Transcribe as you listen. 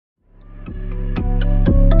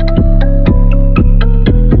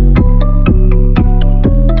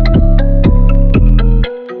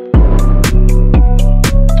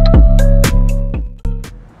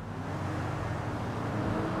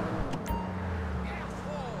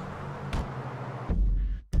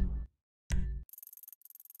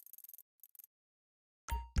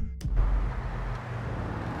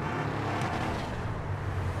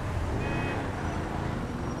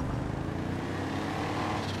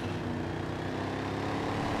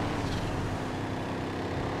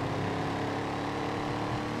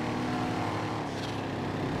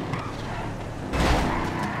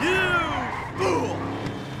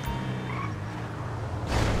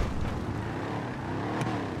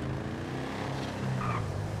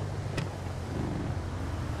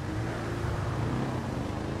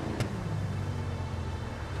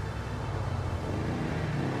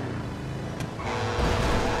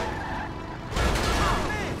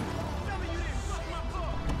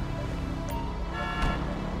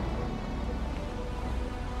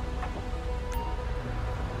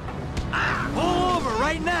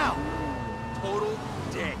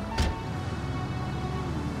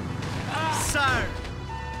sire!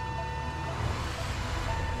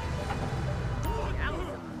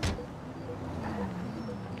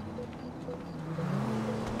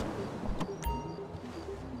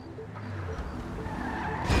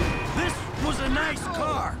 This was a nice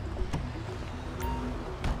car!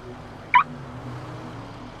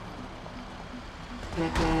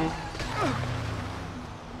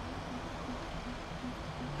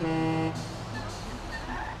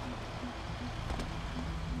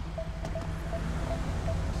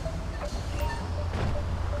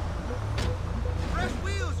 Fresh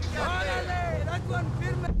wheels, you got there. That's one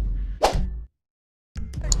firme.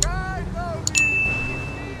 Guys, go,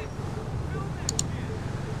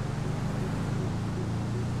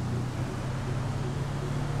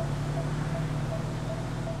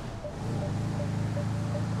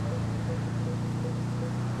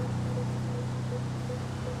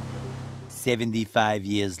 75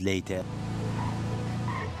 years later.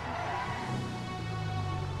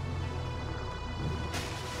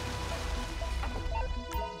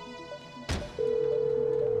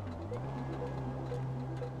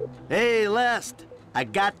 Hey, Lest. I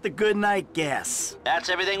got the good night gas. That's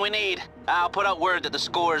everything we need. I'll put out word that the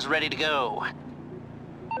score is ready to go.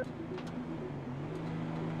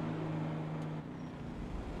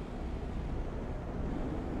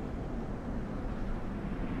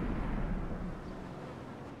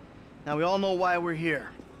 Now, we all know why we're here.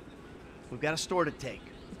 We've got a store to take.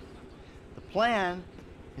 The plan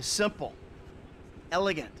is simple,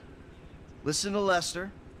 elegant. Listen to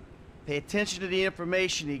Lester, pay attention to the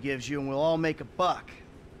information he gives you, and we'll all make a buck.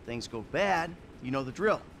 If things go bad, you know the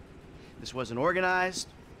drill. This wasn't organized,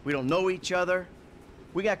 we don't know each other.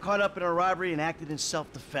 We got caught up in a robbery and acted in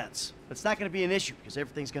self-defense. But it's not gonna be an issue, because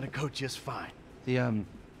everything's gonna go just fine.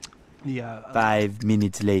 5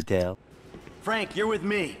 minutes later. Frank, you're with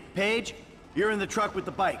me. Paige, you're in the truck with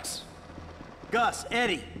the bikes. Gus,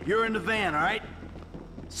 Eddie, you're in the van, all right?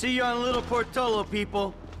 See you on Little Portola,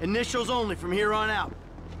 people. Initials only from here on out.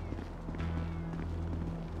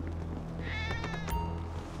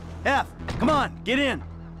 F, come on, get in.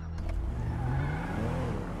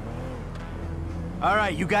 All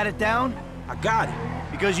right, you got it down? I got it.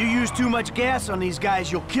 Because you use too much gas on these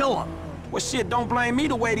guys, you'll kill them. Well, shit, don't blame me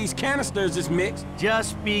the way these canisters is mixed.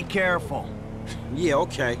 Just be careful. Yeah,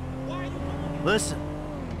 okay. Listen,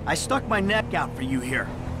 I stuck my neck out for you here.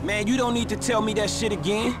 Man, you don't need to tell me that shit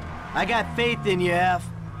again. I got faith in you, F,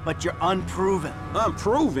 but you're unproven.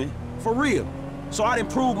 Unproven? For real? So I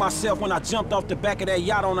didn't prove myself when I jumped off the back of that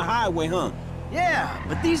yacht on the highway, huh? Yeah,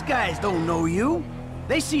 but these guys don't know you.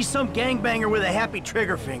 They see some gangbanger with a happy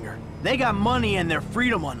trigger finger. They got money and their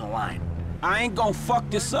freedom on the line. I ain't gonna fuck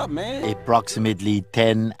this up, man. Approximately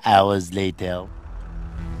 10 hours later.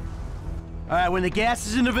 All right, when the gas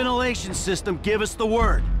is in the ventilation system, give us the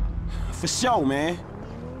word. For sure, man.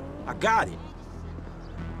 I got it.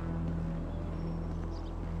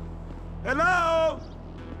 Hello?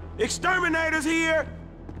 Exterminators here!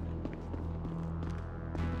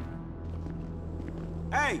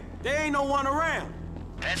 Hey, there ain't no one around.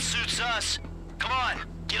 That suits us. Come on,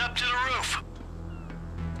 get up to the roof.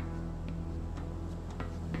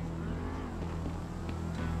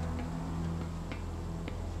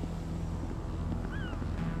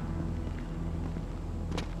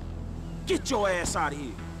 Get your ass out of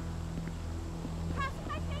here. Crossing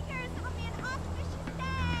my fingers, I'll be an auspicious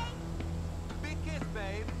day. Big kiss,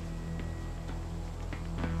 babe.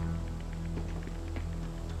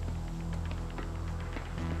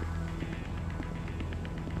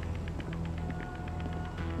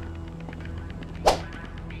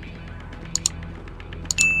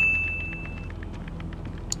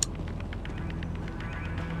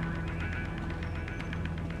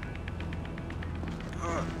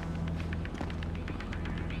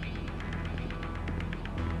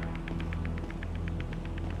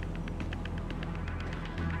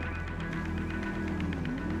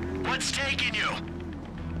 What's taking you?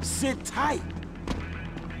 Sit tight.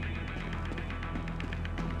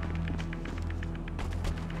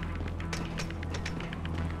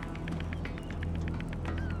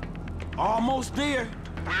 Almost there.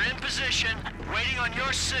 We're in position, waiting on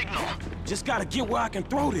your signal. Just gotta get where I can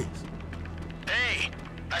throw this. Hey,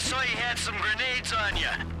 I saw you had some grenades on you.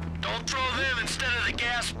 Don't throw them instead of the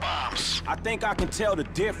gas bombs. I think I can tell the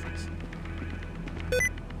difference.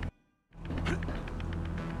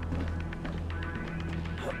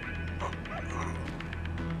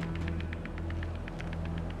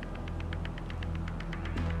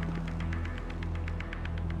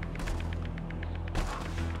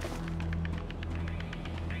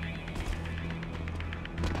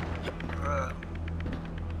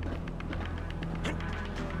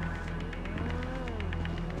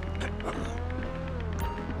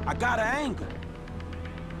 I got an angle.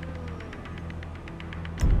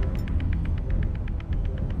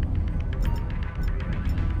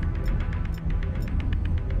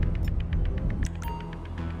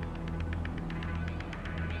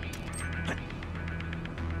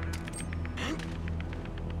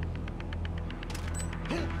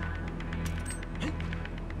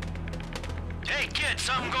 Hey, kid,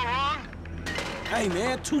 something go wrong? Hey,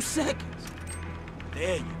 man, 2 seconds.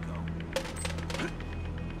 There you go.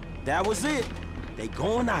 That was it. They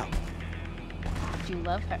going out. Do you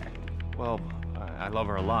love her? Well, I love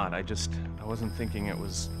her a lot. I wasn't thinking it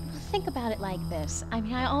was... Think about it like this. I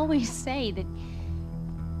mean, I always say that...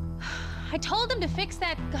 I told him to fix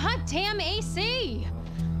that goddamn AC!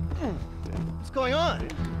 What's going on?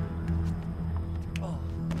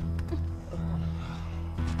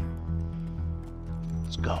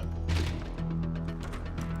 Let's go.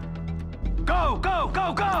 Go, go,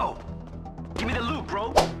 go, go! Give me the loot,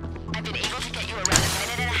 bro. I've been able to get you around a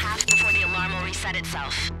minute and a half before the alarm will reset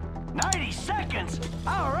itself. 90 seconds?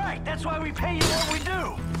 All right, that's why we pay you what we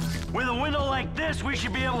do. With a window like this, we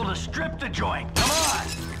should be able to strip the joint. Come on!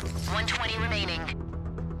 120 remaining.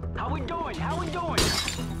 How we doing? How we doing?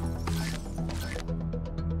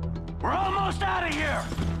 We're almost out of here!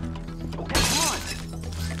 Okay, come on.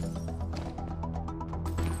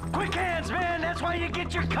 Quick hands, man! That's why you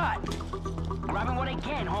get your cut! Grabbing what I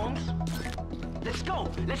can, Holmes. Let's go!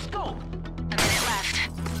 Let's go! A minute left.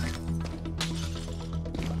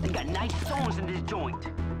 They got nice stones in this joint.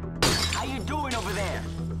 How you doing over there?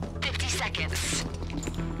 50 seconds.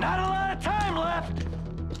 Not a lot of time left!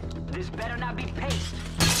 This better not be paste.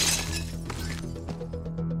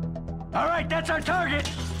 All right, that's our target.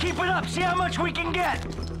 Keep it up, see how much we can get.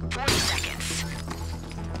 40 seconds.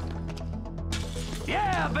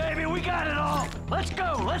 Yeah, baby, we got it all. Let's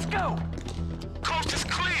go, let's go. Coast is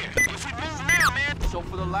clear. If we move now, man. So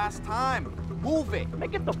for the last time, move it. Man,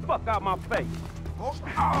 get the fuck out my face.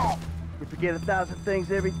 Oh. You forget 1,000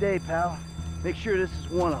 things every day, pal. Make sure this is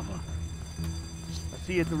one of them. I'll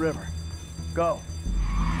see you at the river. Go.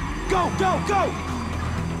 Go, go, go!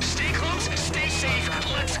 Stay close, stay safe,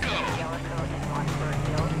 let's go.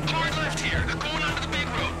 Hard left here, going onto the big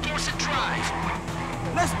road, Dorset Drive.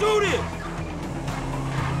 Let's do this!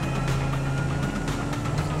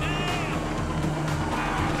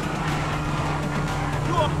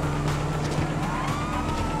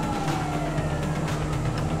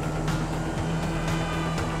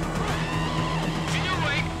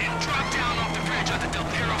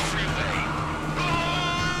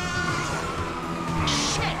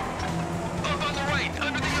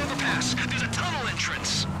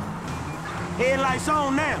 Headlights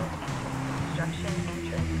on now.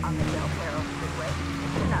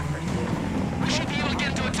 We should be able to get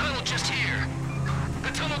into a tunnel just here. The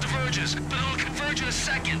tunnel diverges, but it'll converge in a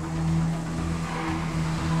second.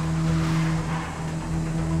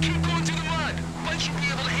 Keep going through the mud. Bike should be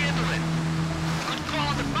able to handle it. Good call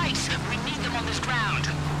on the bikes. We need them on this ground.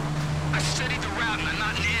 I studied the route and I'm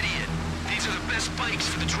not an idiot. These are the best bikes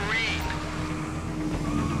for the terrain.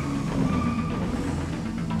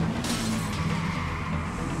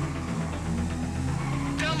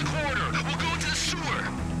 Down the corridor. We'll go into the sewer.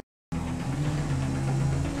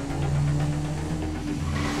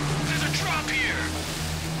 There's a drop here.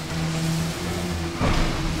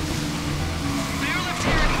 Bear left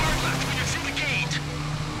here and hard left when you're through the gate.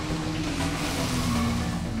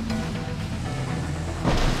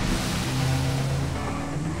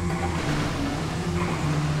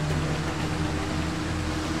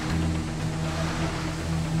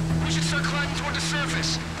 We should start climbing toward the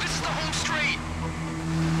surface. This is the home straight.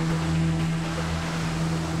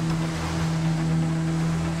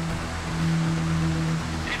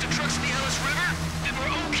 If the truck's in the Ellis River, then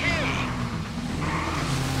we're okay.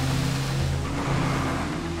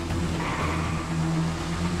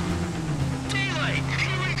 Daylight,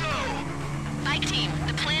 here we go. Bike team,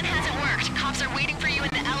 the plan hasn't worked. Cops are waiting for you in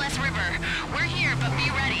the LS River. We're here, but be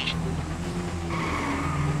ready.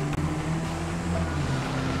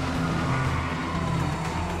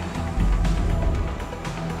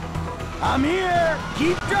 I'm here.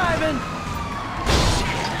 Keep driving.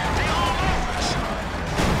 They all over us.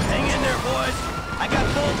 Hang in there, boys. I got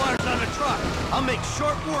bull bars on the truck. I'll make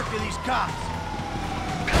short work of these cops.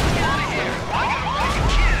 Get out of here. I got a wife and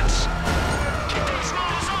kids. Keep those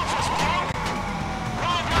rollers off us, bro.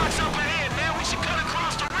 Roadblocks up ahead, man. We should cut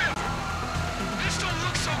across the river. This don't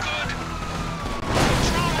look so good. What's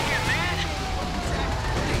wrong here, man?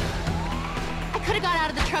 I could have got out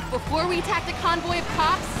of the truck before we attacked a convoy of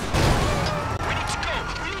cops. We need to go.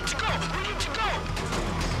 We need to go. We need to go.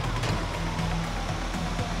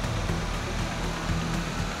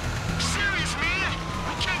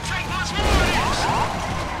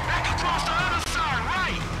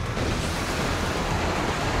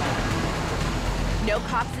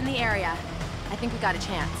 the area. I think we got a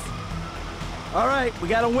chance. All right, we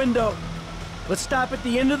got a window. Let's stop at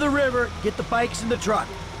the end of the river, get the bikes in the truck.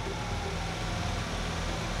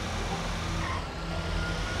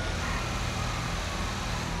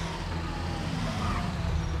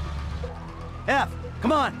 F,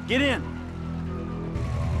 come on, get in.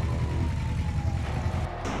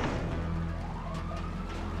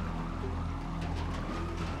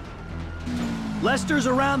 Lester's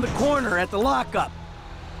around the corner at the lockup.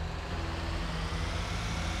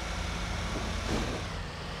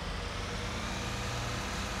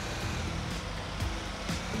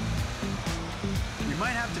 We might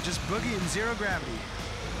have to just boogie in zero gravity.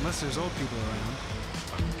 Unless there's old people around.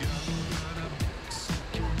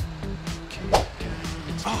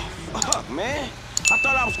 Oh, fuck, man. I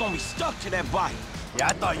thought I was gonna be stuck to that bike. Yeah,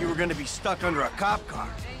 I thought you were gonna be stuck under a cop car.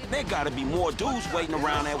 There gotta be more dudes waiting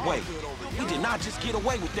around that way. We did not just get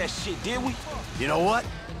away with that shit, did we? You know what?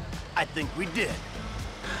 I think we did.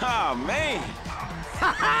 Ah, man.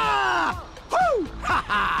 Ha ha! Woo! Ha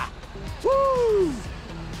ha! Woo!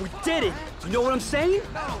 We did it! You know what I'm saying?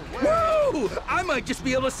 Woo! I might just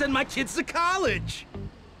be able to send my kids to college!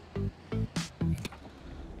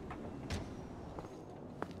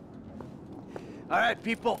 All right,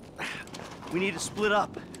 people. We need to split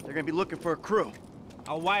up. They're gonna be looking for a crew.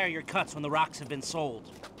 I'll wire your cuts when the rocks have been sold.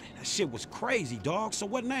 That shit was crazy, dog. So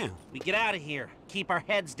what now? We get out of here. Keep our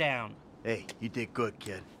heads down. Hey, you did good,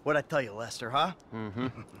 kid. What'd I tell you, Lester, huh? Mm-hmm. All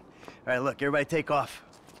right, look, everybody take off.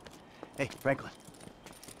 Hey, Franklin.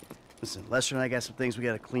 Listen, Lester and I got some things we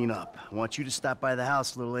gotta clean up. I want you to stop by the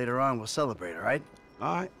house a little later on. We'll celebrate, all right?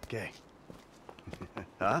 All right. Okay.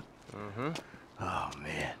 Huh? Mm-hmm. Oh,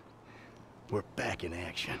 man. We're back in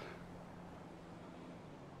action.